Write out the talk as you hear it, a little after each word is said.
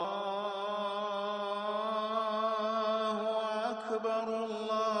أكبر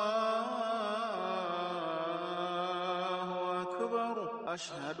الله أكبر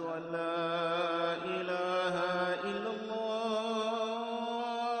أشهد أن لا إله إلا الله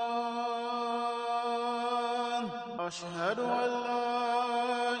أشهد أن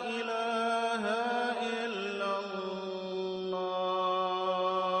لا إله إلا الله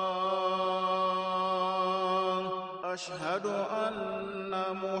أشهد أن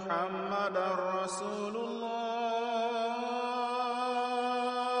محمدا رسول الله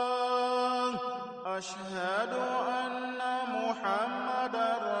أشهد أن محمدا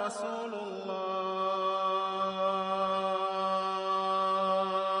رسول الله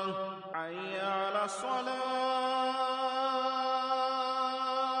حي على الصلاة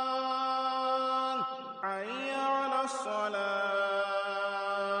حي على الصلاة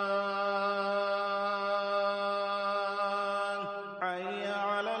حي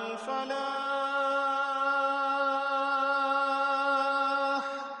على الفلاح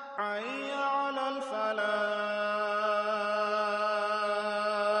حي على الفلاح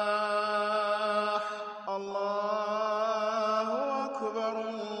الله أكبر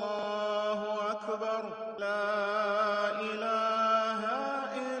لا إله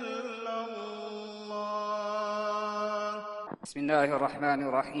إلا الله بسم الله الرحمن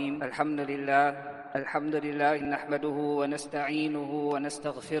الرحيم الحمد لله نحمده ونستعينه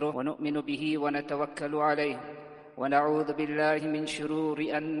ونستغفره ونؤمن به ونتوكل عليه ونعوذ بالله من شرور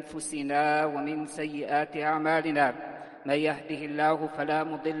أنفسنا ومن سيئات أعمالنا من يهده الله فلا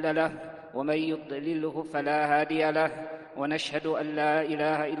مضل له ومن يضلله فلا هادي له ونشهد أن لا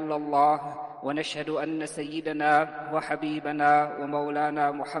إله إلا الله ونشهد أن سيدنا وحبيبنا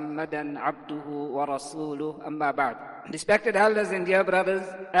ومولانا محمدا عبده ورسوله أما بعد. Respected elders and dear brothers,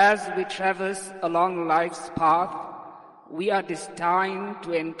 as we traverse along life's path, we are destined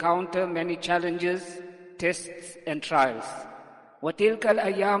to encounter many challenges, tests and trials. وَتِلْكَ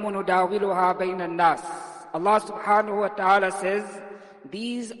الْأَيَّامُ نُدَاوِلُهَا بَيْنَ النَّاسِ. Allah subhanahu wa ta'ala says,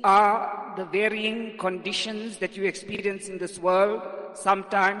 these are the varying conditions that you experience in this world,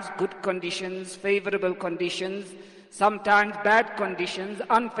 sometimes good conditions, favorable conditions, sometimes bad conditions,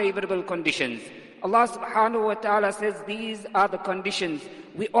 unfavorable conditions. Allah subhanahu wa ta'ala says these are the conditions.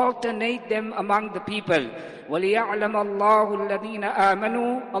 We alternate them among the people. وَلِيَعْلَمَ اللَّهُ الَّذِينَ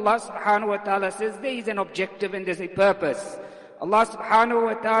آمَنُوا. Allah subhanahu wa ta'ala says there is an objective and there's a purpose. Allah subhanahu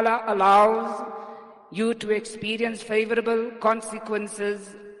wa ta'ala allows you to experience favorable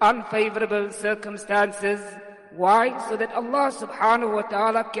consequences, unfavorable circumstances. Why? So that Allah subhanahu wa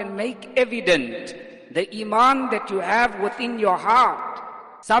ta'ala can make evident the iman that you have within your heart.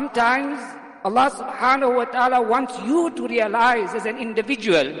 Sometimes Allah subhanahu wa ta'ala wants you to realize as an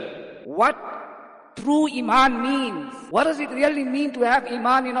individual what true iman means. What does it really mean to have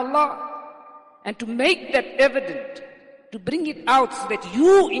iman in Allah? And to make that evident, to bring it out so that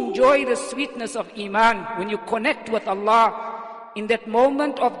you enjoy the sweetness of iman when you connect with Allah in that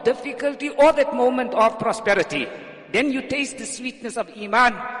moment of difficulty or that moment of prosperity. Then you taste the sweetness of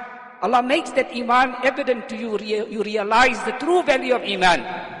iman. Allah makes that iman evident to you. You realize the true value of iman.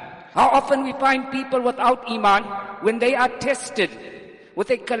 How often we find people without iman, when they are tested with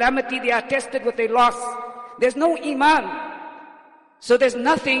a calamity, they are tested with a loss. There's no iman. So there's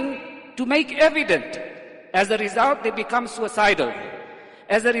nothing to make evident. As a result, they become suicidal.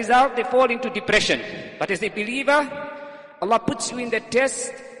 As a result, they fall into depression. But as a believer, Allah puts you in the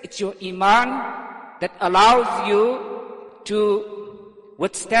test. It's your iman that allows you to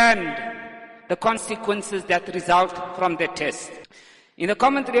withstand the consequences that result from the test. In the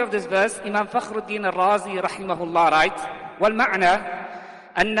commentary of this verse, Imam Fakhruddin al-Razi rahimahullah writes, وَالْمَعْنَى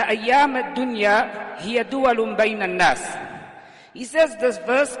أَنَّ أَيَّامَ الدُّنْيَا هِيَ دُوَلٌ بَيْنَ النَّاسِ. He says this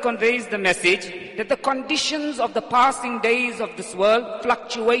verse conveys the message that the conditions of the passing days of this world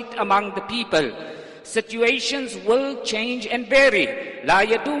fluctuate among the people. Situations will change and vary. لا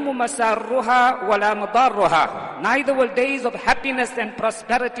يدوم مسارها ولا مضارها. Neither will days of happiness and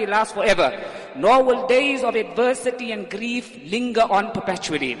prosperity last forever, nor will days of adversity and grief linger on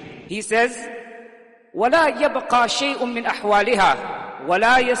perpetually. He says, ولا يبقى شيء من أحوالها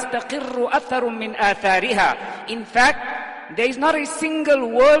ولا يستقر أثر من آثارها. In fact, there is not a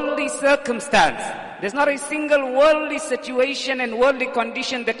single worldly circumstance, there's not a single worldly situation and worldly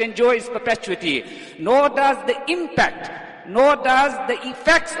condition that enjoys perpetuity, nor does the impact, nor does the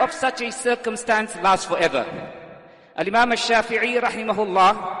effects of such a circumstance last forever. Al-Imam al-Shafi'i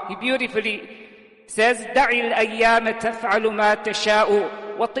rahimahullah, he beautifully says, دَعِ الْأَيَّامَ تَفْعَلُ مَا تَشَاءُ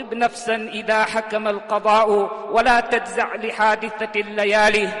وَطِبْ نَفْسًا إِذَا حَكَمَ الْقَضَاءُ وَلَا تَجْزَعْ لِحَادِثَةِ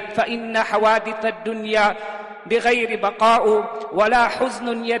اللَّيَالِ فَإِنَّ حَوَادِثَ الدُّنْيَا بغير بقاء ولا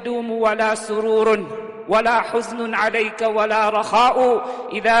حزن يدوم ولا سرور ولا حزن عليك ولا رخاء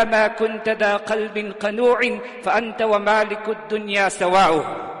إذا ما كنت ذا قلب قنوع فأنت ومالك الدنيا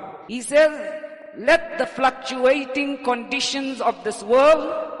سواء. He says, let the fluctuating conditions of this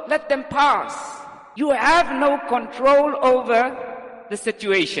world, let them pass. You have no control over the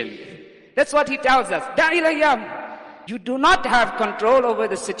situation. That's what he tells us. Da'ilayam. You do not have control over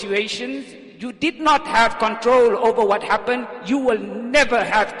the situations. You did not have control over what happened. You will never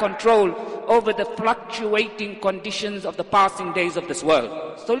have control over the fluctuating conditions of the passing days of this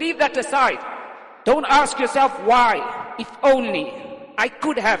world. So leave that aside. Don't ask yourself why, if only, I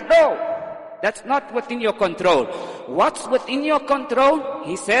could have. No, that's not within your control. What's within your control?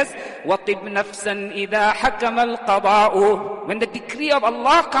 He says, وَقِبْ نَفْسًا إِذَا حَكَمَ الْقَضَاءُ. When the decree of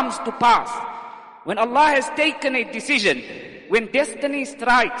Allah comes to pass, when Allah has taken a decision, when destiny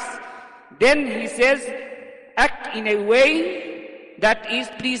strikes, then He says, act in a way that is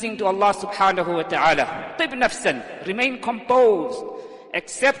pleasing to Allah subhanahu wa ta'ala. قِبْ نَفْسًا. Remain composed,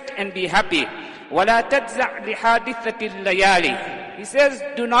 accept and be happy. وَلَا تَجْزَعْ لِحَادِثَةِ اللَّيَالِ. He says,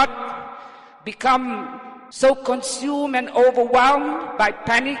 do not become so consumed and overwhelmed by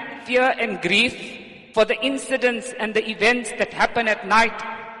panic, fear and grief for the incidents and the events that happen at night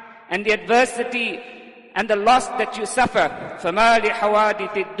and the adversity and the loss that you suffer. فَمَا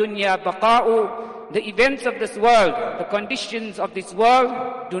لِحَوَادِثِ الدُّنْيَا بَقَاءُ. The events of this world, the conditions of this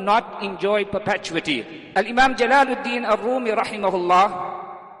world do not enjoy perpetuity. Al-Imam Jalaluddin Ar-Rumi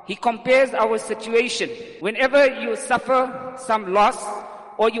rahimahullah, he compares our situation. Whenever you suffer some loss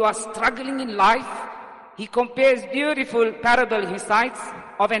or you are struggling in life, he compares beautiful parable he cites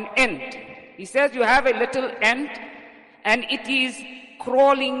of an ant. He says you have a little ant and it is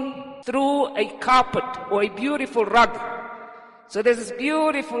crawling through a carpet or a beautiful rug. So there's this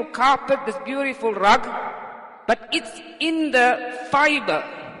beautiful carpet, this beautiful rug, but it's in the fiber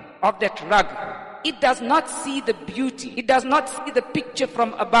of that rug. It does not see the beauty. It does not see the picture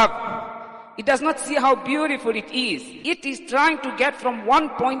from above. It does not see how beautiful it is. It is trying to get from one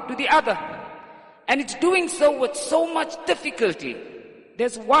point to the other. And it's doing so with so much difficulty.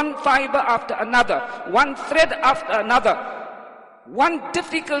 There's one fiber after another, one thread after another, one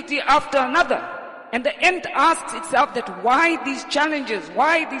difficulty after another. And the ant asks itself that why these challenges,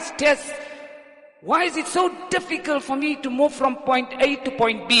 why these tests, why is it so difficult for me to move from point A to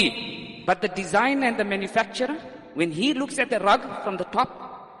point B? But the designer and the manufacturer, when he looks at the rug from the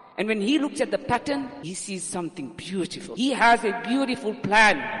top, and when he looks at the pattern, he sees something beautiful. He has a beautiful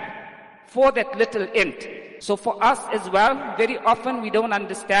plan for that little ant. So for us as well, very often we don't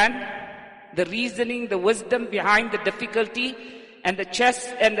understand the reasoning, the wisdom behind the difficulty and the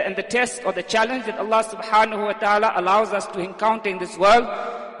test or the challenge that Allah subhanahu wa ta'ala allows us to encounter in this world.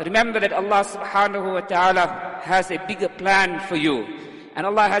 Remember that Allah subhanahu wa ta'ala has a bigger plan for you. And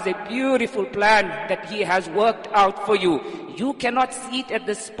Allah has a beautiful plan that He has worked out for you. You cannot see it at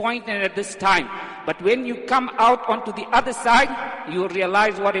this point and at this time. But when you come out onto the other side, you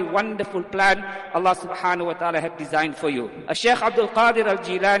realize what a wonderful plan Allah subhanahu wa ta'ala had designed for you. Shaykh Abdul Qadir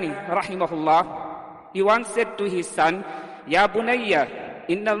al-Jilani, rahimahullah, he once said to his son, Ya bunayya,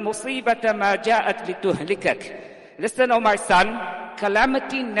 innal musibata ma ja'at lituhlikak. Listen, O my son,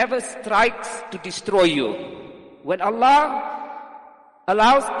 calamity never strikes to destroy you. When Allah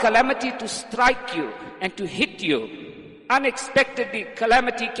allows calamity to strike you and to hit you, unexpectedly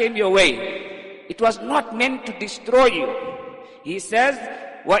calamity came your way. It was not meant to destroy you. He says,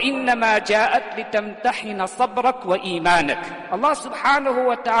 وَإِنَّمَا جَاءَتْ لِتَمْتَحِنَ صَبْرَكْ وَإِيمَانَكَ. Allah subhanahu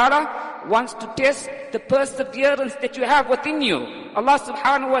wa ta'ala wants to test the perseverance that you have within you. Allah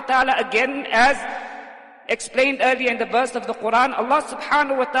subhanahu wa ta'ala, again, as explained earlier in the verse of the Quran, Allah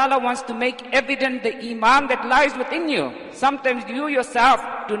subhanahu wa ta'ala wants to make evident the iman that lies within you. Sometimes you yourself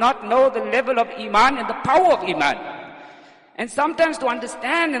do not know the level of iman and the power of iman. And sometimes to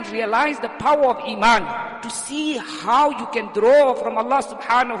understand and realize the power of iman, to see how you can draw from Allah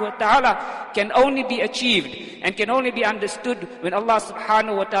subhanahu wa ta'ala, can only be achieved and can only be understood when Allah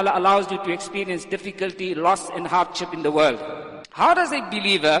subhanahu wa ta'ala allows you to experience difficulty, loss and hardship in the world. How does a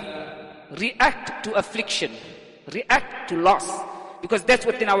believer react to affliction, react to loss? Because that's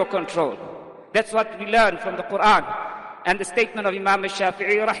within our control. That's what we learn from the Quran and the statement of Imam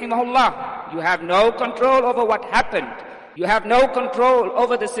al-Shafi'i rahimahullah. You have no control over what happened. You have no control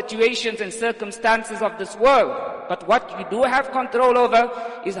over the situations and circumstances of this world. But what you do have control over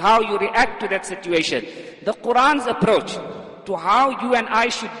is how you react to that situation. The Quran's approach to how you and I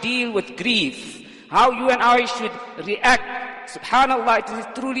should deal with grief, how you and I should react, subhanallah, it is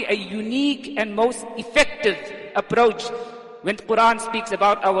truly a unique and most effective approach when the Quran speaks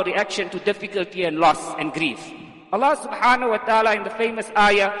about our reaction to difficulty and loss and grief. Allah subhanahu wa ta'ala in the famous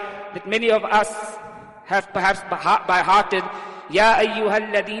ayah that many of us have perhaps by hearted, Ya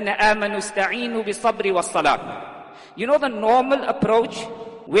ayyuhal ladina amanu ista'inu bis-sabri was-salah. You know the normal approach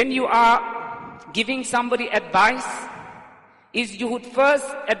when you are giving somebody advice is you would first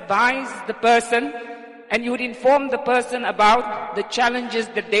advise the person and you would inform the person about the challenges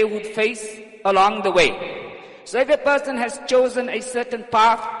that they would face along the way. So if a person has chosen a certain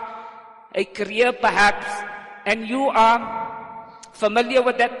path, a career perhaps, and you are familiar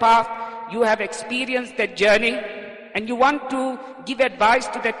with that path, you have experienced that journey, and you want to give advice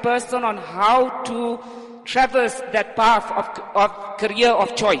to that person on how to traverse that path of career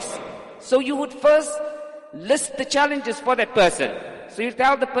of choice. So you would first list the challenges for that person. So you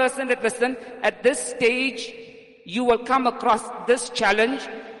tell the person that, listen, at this stage, you will come across this challenge,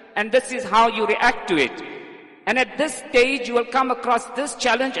 and this is how you react to it. And at this stage, you will come across this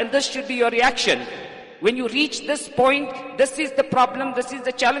challenge, and this should be your reaction. When you reach this point, this is the problem, this is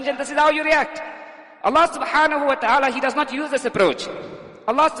the challenge, and this is how you react. Allah subhanahu wa ta'ala, He does not use this approach.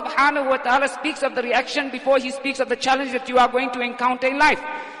 Allah subhanahu wa ta'ala speaks of the reaction before He speaks of the challenge that you are going to encounter in life,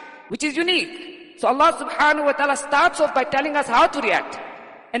 which is unique. So Allah subhanahu wa ta'ala starts off by telling us how to react.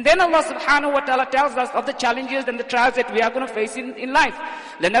 And then Allah subhanahu wa ta'ala tells us of the challenges and the trials that we are going to face in life.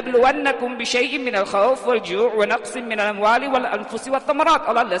 لَنَبْلُوَنَّكُمْ بِشَيْءٍ مِّنَ الْخَوْفِ وَالْجُوعِ وَنَقْصٍ مِّنَ الْأَمْوَالِ وَالْأَنفُسِ وَالثَّمَرَاتِ.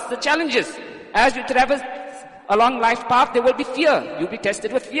 Allah lists the challenges. As you traverse along life path, there will be fear. You'll be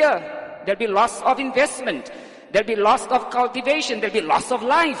tested with fear. There'll be loss of investment. There'll be loss of cultivation. There'll be loss of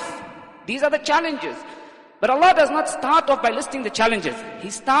life. These are the challenges. But Allah does not start off by listing the challenges. He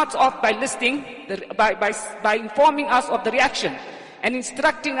starts off by listing, by informing us of the reaction and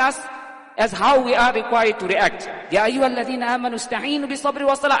instructing us as how we are required to react. Ya ayyuhalladhina amanu ista'inu bis-sabri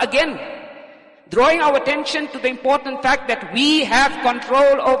was-salah. Again, drawing our attention to the important fact that we have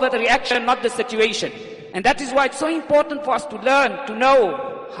control over the reaction, not the situation. And that is why it's so important for us to learn, to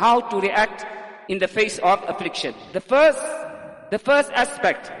know how to react in the face of affliction. The first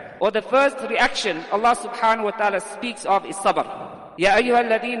aspect, or the first reaction Allah subhanahu wa ta'ala speaks of is sabr. Ya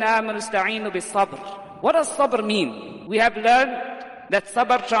ayyuhalladhina amanu ista'inu bis-sabr. What does sabr mean? We have learned that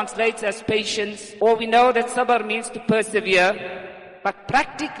sabr translates as patience, or we know that sabr means to persevere. But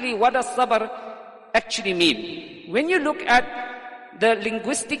practically, what does sabr actually mean? When you look at the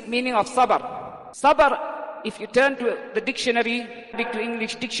linguistic meaning of sabr, if you turn to the dictionary, to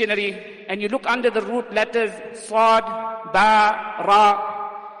English dictionary, and you look under the root letters, sad, ba, ra,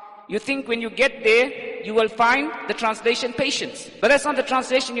 you think when you get there, you will find the translation patience. But that's not the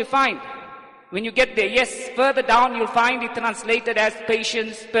translation you find. When you get there, yes, further down you'll find it translated as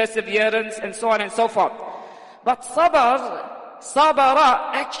patience, perseverance, and so on and so forth. But sabara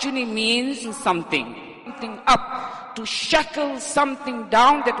actually means something up, to shackle something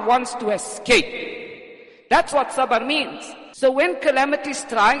down that wants to escape. That's what sabr means. So when calamity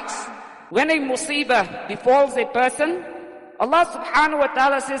strikes, when a musibah befalls a person, Allah subhanahu wa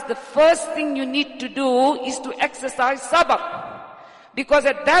ta'ala says the first thing you need to do is to exercise sabr. Because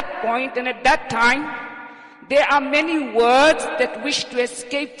at that point and at that time, there are many words that wish to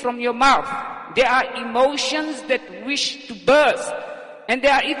escape from your mouth. There are emotions that wish to burst. And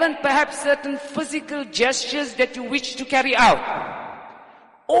there are even perhaps certain physical gestures that you wish to carry out.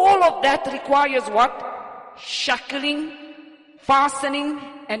 All of that requires what? Shackling, fastening,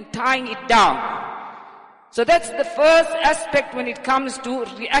 and tying it down. So that's the first aspect when it comes to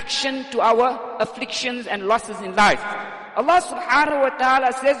reaction to our afflictions and losses in life. Allah subhanahu wa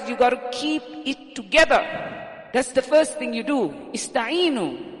ta'ala says you got to keep it together. That's the first thing you do.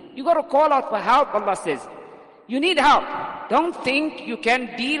 Ista'inu. You got to call out for help, Allah says. You need help. Don't think you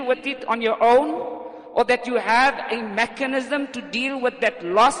can deal with it on your own, or that you have a mechanism to deal with that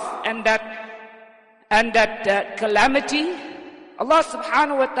loss and that calamity. Allah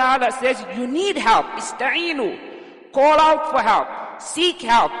subhanahu wa ta'ala says you need help. Ista'inu. Call out for help. Seek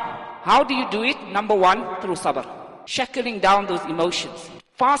help. How do you do it? Number one, through sabr. Shackling down those emotions.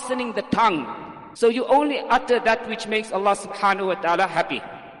 Fastening the tongue. So you only utter that which makes Allah subhanahu wa ta'ala happy.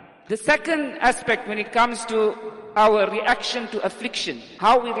 The second aspect when it comes to our reaction to affliction,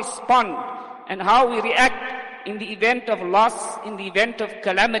 how we respond and how we react in the event of loss, in the event of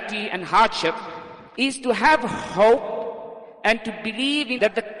calamity and hardship, is to have hope and to believe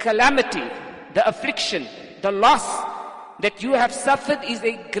that the calamity, the affliction, the loss that you have suffered is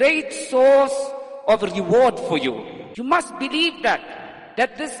a great source of reward for you. You must believe that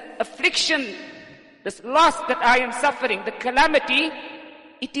this affliction, this loss that I am suffering, the calamity,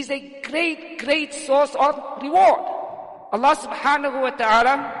 it is a great source of reward. Allah subhanahu wa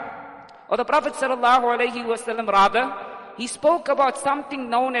ta'ala, or the Prophet sallallahu alayhi wa sallam rather, he spoke about something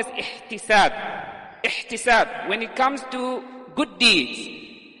known as ihtisab. Ihtisab, when it comes to good deeds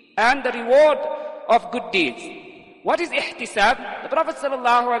and the reward of good deeds. What is ihtisab? The Prophet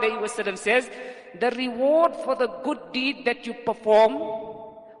ﷺ says, the reward for the good deed that you perform,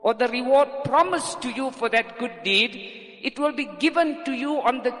 or the reward promised to you for that good deed, it will be given to you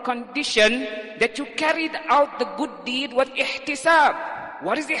on the condition that you carried out the good deed with ihtisab.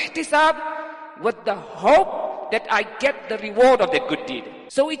 What is ihtisab? With the hope that I get the reward of that good deed.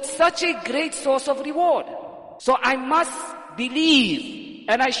 So it's such a great source of reward. So I must believe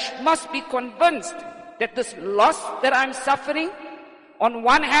and I must be convinced that this loss that I'm suffering, on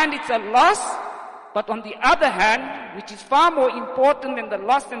one hand it's a loss, but on the other hand, which is far more important than the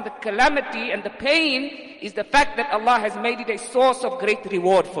loss and the calamity and the pain, is the fact that Allah has made it a source of great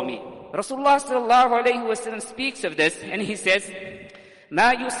reward for me. Rasulullah sallallahu alayhi wa sallam speaks of this and he says,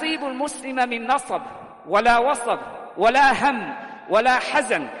 ما يصيب المسلم من نصب ولا وصب ولا هم ولا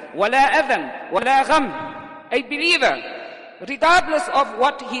حزن ولا أذى ولا غم. A believer, regardless of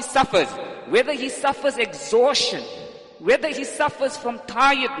what he suffers, whether he suffers exhaustion, whether he suffers from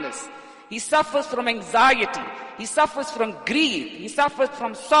tiredness, he suffers from anxiety, he suffers from grief, he suffers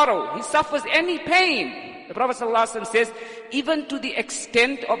from sorrow, he suffers any pain. The Prophet ﷺ says, even to the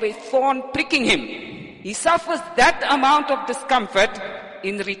extent of a thorn pricking him, he suffers that amount of discomfort.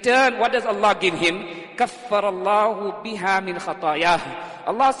 In return, what does Allah give him? كَفَّرَ اللَّهُ بِهَا مِنْ خَطَايَاهُ.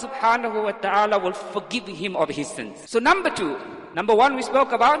 Allah subhanahu wa ta'ala will forgive him of his sins. So number one we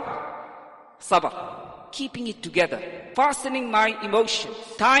spoke about, sabr. Keeping it together, fastening my emotions,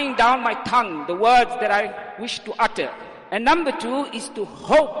 tying down my tongue, the words that I wish to utter. And number two is to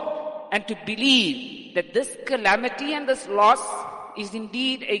hope and to believe that this calamity and this loss is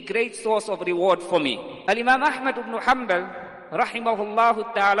indeed a great source of reward for me. Al-Imam Ahmad ibn Hanbal,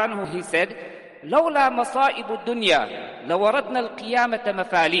 rahimahullah ta'ala, he said, لولا مصائب الدنيا لوردنا القيامة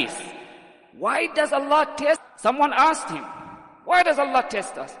مفاليس. Why does Allah test? Someone asked him, why does Allah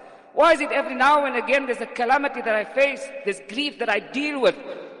test us? Why is it every now and again there's a calamity that I face, there's grief that I deal with,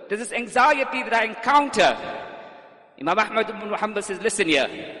 there's this anxiety that I encounter? Imam Ahmad ibn Hanbal says, listen here,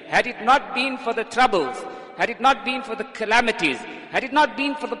 had it not been for the troubles, had it not been for the calamities, had it not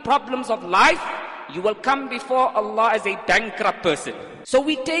been for the problems of life, you will come before Allah as a bankrupt person. So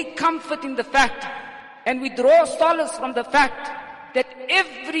we take comfort in the fact, and we draw solace from the fact that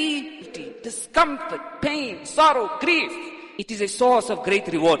every discomfort, pain, sorrow, grief, it is a source of great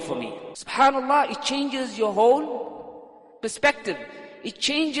reward for me. SubhanAllah, it changes your whole perspective. It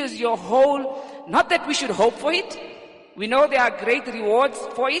changes your whole, not that we should hope for it. We know there are great rewards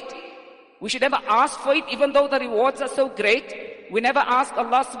for it. We should never ask for it, even though the rewards are so great. We never ask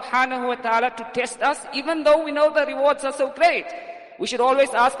Allah subhanahu wa ta'ala to test us, even though we know the rewards are so great. We should always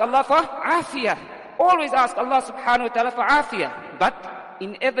ask Allah for afiyah. Always ask Allah subhanahu wa ta'ala for afiyah. But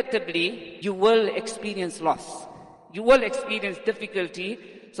inevitably, you will experience loss. You will experience difficulty,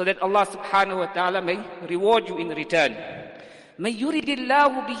 so that Allah subhanahu wa ta'ala may reward you in return. مَن يُرِدِ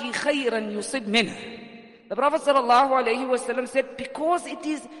اللَّهُ بِهِ خَيْرًا يُصِبْ مِنْهُ. The Prophet sallallahu alayhi wa sallam said, because it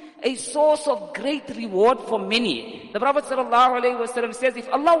is a source of great reward for many. The Prophet sallallahu alayhi wa sallam says, if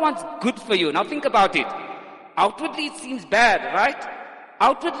Allah wants good for you, now think about it. Outwardly it seems bad, right?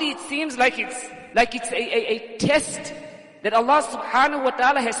 Outwardly it seems like it's a test that Allah subhanahu wa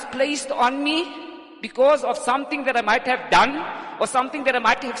ta'ala has placed on me because of something that I might have done or something that I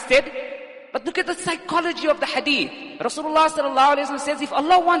might have said. But look at the psychology of the hadith. Rasulullah sallallahu alayhi wa sallam says, if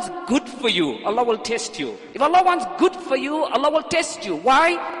Allah wants good for you, Allah will test you. If Allah wants good for you, Allah will test you.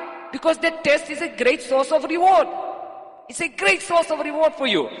 Why? Because that test is a great source of reward. It's a great source of reward for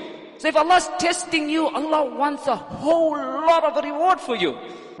you. So if Allah is testing you, Allah wants a whole lot of reward for you,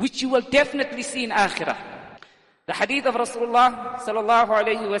 which you will definitely see in akhirah. The hadith of Rasulullah sallallahu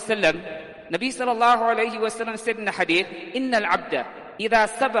alayhi wa sallam, Nabi sallallahu alayhi wa sallam said in the hadith, إِنَّ الْعَبْدَ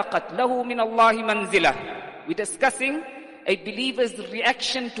إِذَا سَبَقَتْ لَهُ مِنَ اللَّهِ مَنْزِلَةً. We're discussing a believer's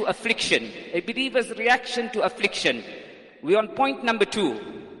reaction to affliction. A believer's reaction to affliction. We're on point number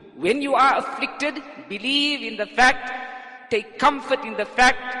 2. When you are afflicted, believe in the fact, take comfort in the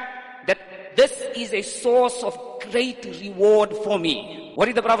fact that this is a source of great reward for me. What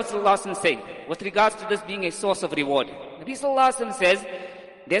did the Prophet ﷺ say with regards to this being a source of reward? Nabi ﷺ says,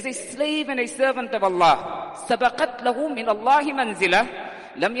 there's a slave and a servant of Allah. سَبَقَتْ لَهُ مِنَ اللَّهِ مَنْزِلَةً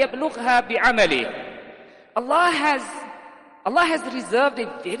لَمْ يَبْلُغْهَا بِعَمَلِهِ. Allah has reserved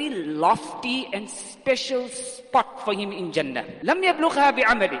a very lofty and special spot for him in Jannah. لَمْ يَبْلُغْهَا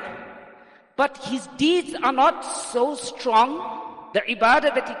بِعَمَلِهِ. But his deeds are not so strong, the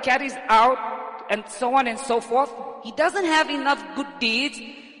ibadah that he carries out and so on and so forth, he doesn't have enough good deeds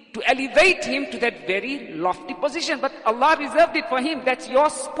to elevate him to that very lofty position. But Allah reserved it for him. That's your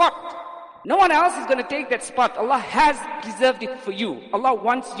spot. No one else is going to take that spot. Allah has reserved it for you. Allah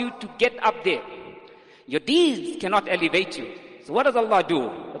wants you to get up there. Your deeds cannot elevate you. So what does Allah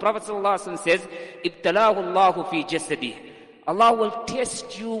do? The Prophet ﷺ says, Ibtalahu Allahu fi jasadi. Allah will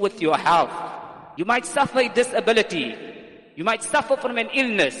test you with your health. You might suffer a disability. You might suffer from an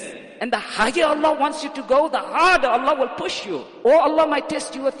illness. And the higher Allah wants you to go, the harder Allah will push you. Or Allah might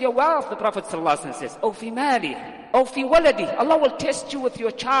test you with your wealth, the Prophet ﷺ says. Or fi mali. Or fi waladi. Allah will test you with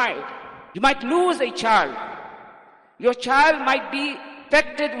your child. You might lose a child. Your child might be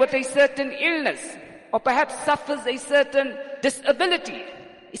affected with a certain illness. Or perhaps suffers a certain disability.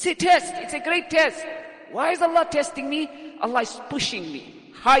 It's a test. It's a great test. Why is Allah testing me? Allah is pushing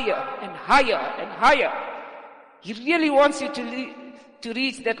me higher and higher and higher. He really wants you to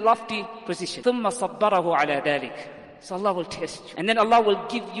reach that lofty position. ثُمَّ صَبَّرَهُ عَلَى ذَلِكَ. So Allah will test you. And then Allah will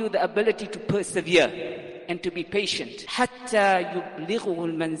give you the ability to persevere and to be patient. حَتَّى يُبْلِغُهُ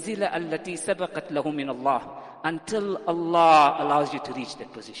الْمَنْزِلَ الَّتِي سَبَقَتْ لَهُ مِنَ اللَّهِ. Until Allah allows you to reach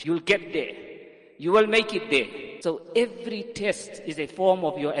that position. You'll get there. You will make it there. So every test is a form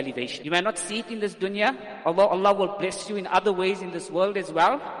of your elevation. You may not see it in this dunya, although Allah will bless you in other ways in this world as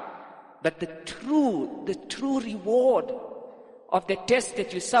well. But the true reward of the test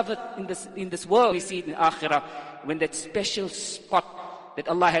that you suffered in this world, we see it in Akhirah, when that special spot that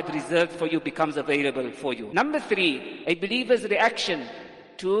Allah had reserved for you becomes available for you. Number 3, a believer's reaction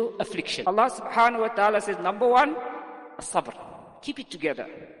to affliction. Allah subhanahu wa ta'ala says, number 1, sabr. Keep it together.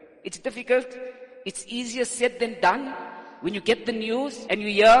 It's difficult. It's easier said than done. When you get the news and you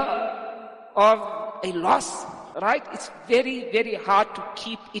hear of a loss, right? It's very, very hard to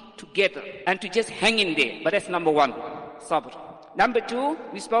keep it together and to just hang in there. But that's number 1, sabr. Number 2,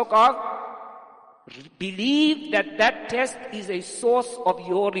 we spoke of, believe that that test is a source of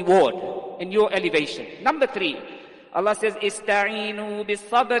your reward and your elevation. Number 3, Allah says, Ista'inu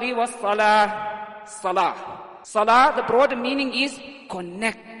bis-sabri was-salah. Salah, the broader meaning is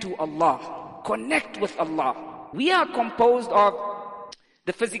connect to Allah. Connect with Allah. We are composed of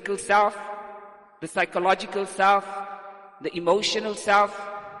the physical self, the psychological self, the emotional self,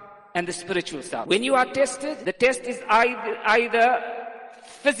 and the spiritual self. When you are tested, the test is either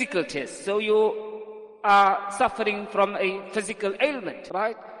physical test, so you are suffering from a physical ailment,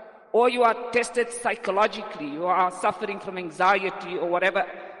 right? Or you are tested psychologically, you are suffering from anxiety or whatever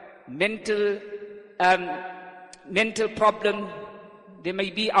mental problem there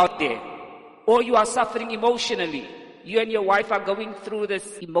may be out there. Or you are suffering emotionally. You and your wife are going through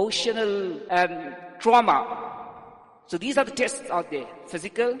this emotional trauma. So these are the tests out there.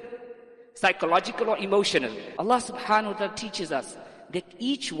 Physical, psychological, or emotional. Allah subhanahu wa ta'ala teaches us that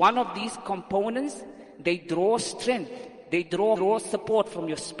each one of these components, they draw strength. They draw support from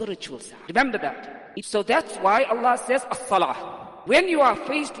your spiritual side. Remember that. So that's why Allah says, as-salah. When you are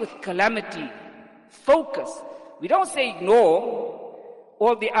faced with calamity, focus. We don't say ignore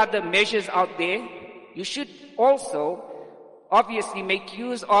all the other measures out there. You should also obviously make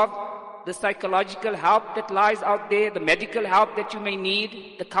use of the psychological help that lies out there, the medical help that you may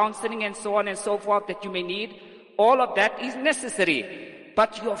need, the counseling and so on and so forth that you may need. All of that is necessary.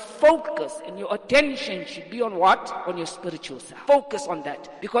 But your focus and your attention should be on what? On your spiritual side. Focus on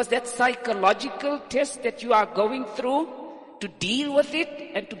that. Because that psychological test that you are going through, to deal with it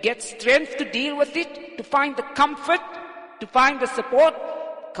and to get strength to deal with it, to find the comfort, to find the support,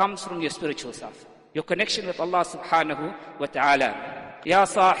 comes from your spiritual self. Your connection with Allah subhanahu wa ta'ala. Ya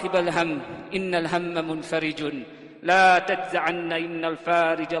sahib al-ham, inna al-hamma munfarijun. لا تجزعن إن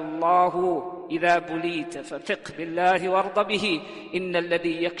الفارج الله إذا بليت ففق بالله وارض به إن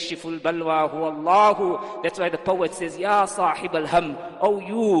الذي يكشف البلوى هو الله. That's why the poet says, Ya sahib al-ham, O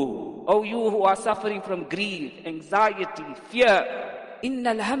you who are suffering from grief, anxiety, fear, إن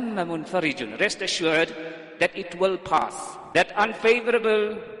الهم منفرج. Rest assured that it will pass. That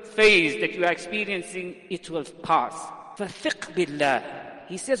unfavorable phase that you are experiencing, it will pass. ففق بالله.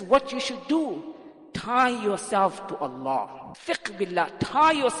 He says what you should do, tie yourself to Allah. Fiqh billah,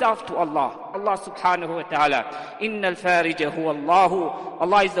 tie yourself to Allah. Allah subhanahu wa ta'ala. Innal farija huwa Allahu.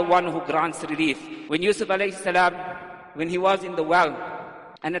 Allah is the one who grants relief. When Yusuf alayhi salam, when he was in the well,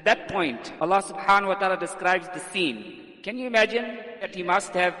 and at that point, Allah subhanahu wa ta'ala describes the scene. Can you imagine that he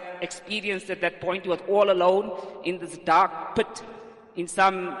must have experienced at that point? He was all alone in this dark pit, in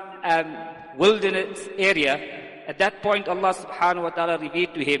some wilderness area. At that point, Allah subhanahu wa ta'ala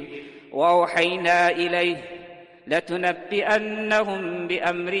revealed to him, وَأَوْحَيْنَا إِلَيْهِ لَتُنَبِّئَنَّهُمْ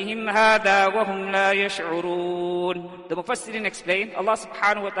بِأَمْرِهِمْ هَذَا وَهُمْ لَا يَشْعُرُونَ. The Mufassirin explained, Allah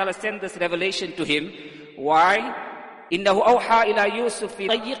subhanahu wa ta'ala sent this revelation to him. Why? إِنَّهُ أَوْحَى إِلَى يُوسُفِ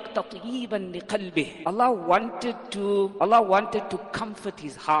ضَيِّقْ تَطْيِيبًا لِقَلْبِهِ. Allah wanted to comfort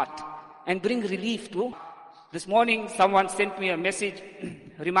his heart and bring relief to This morning, someone sent me a message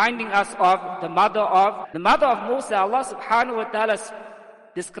reminding us of the mother of Musa. Allah subhanahu wa ta'ala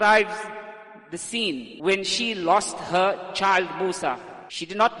describes the scene when she lost her child Musa. She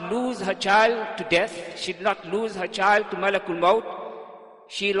did not lose her child to death. She did not lose her child to Malakul Maut.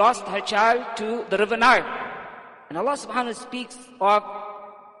 She lost her child to the river Nile. And Allah subhanahu wa ta'ala speaks of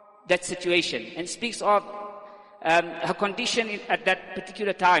that situation and speaks of her condition at that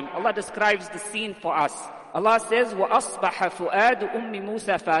particular time. Allah describes the scene for us. Allah says, وَأَصْبَحَ فُؤَادُ أُمِّ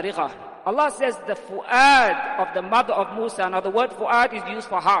مُوسَى فَارِغًا. Allah says the fu'ad of the mother of Musa. Now the word fu'ad is used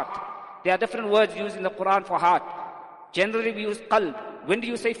for heart. There are different words used in the Quran for heart. Generally we use qalb. When do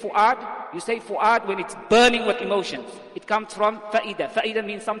you say fu'ad? You say fu'ad when it's burning with emotions. It comes from fa'ida. Fa'ida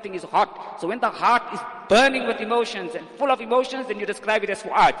means something is hot. So when the heart is burning with emotions and full of emotions, then you describe it as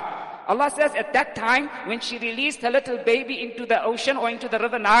fu'ad. Allah says at that time, when she released her little baby into the ocean or into the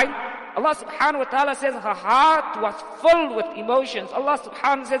river Nile, Allah subhanahu wa ta'ala says her heart was full with emotions. Allah subhanahu wa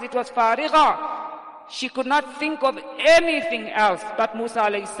ta'ala says it was farigha. She could not think of anything else but Musa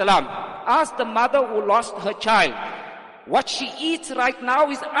alayhi salam. Ask the mother who lost her child. What she eats right now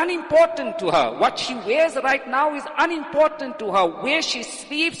is unimportant to her. What she wears right now is unimportant to her. Where she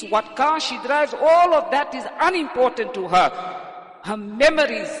sleeps, what car she drives, all of that is unimportant to her. Her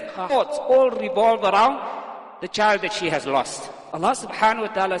memories, her thoughts all revolve around the child that she has lost. Allah subhanahu wa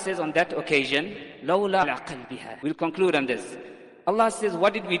ta'ala says on that occasion, لَوْلَا قَلْبِهَا. We'll conclude on this. Allah says,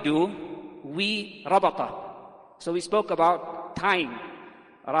 what did we do? We rabata. So we spoke about time,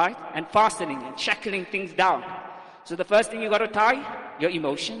 alright? And fastening and shackling things down. So the first thing you got to tie, your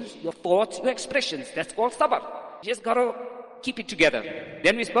emotions, your thoughts, your expressions. That's called sabr. You just got to keep it together.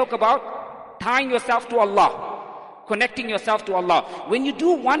 Then we spoke about tying yourself to Allah, connecting yourself to Allah. When you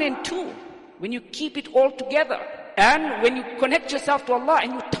do 1 and 2, when you keep it all together, and when you connect yourself to Allah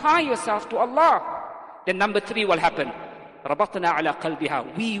and you tie yourself to Allah, then number 3 will happen. رَبَطْنَا عَلَى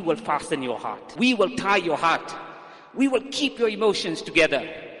قَلْبِهَا. We will fasten your heart. We will tie your heart. We will keep your emotions together.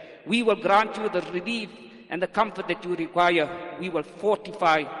 We will grant you the relief and the comfort that you require. We will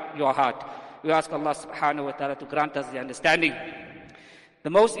fortify your heart. We ask Allah subhanahu wa ta'ala to grant us the understanding. The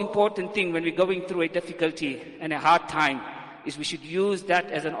most important thing when we're going through a difficulty and a hard time is we should use that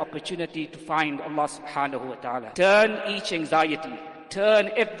as an opportunity to find Allah subhanahu wa ta'ala. Turn each anxiety, turn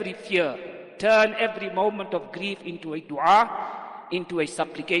every fear, turn every moment of grief into a dua, into a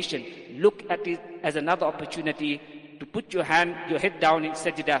supplication. Look at it as another opportunity to put your head down in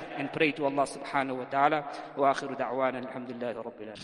sajda and pray to Allah subhanahu wa ta'ala. Wa akhiru da'wana alhamdulillahi rabbil alamin.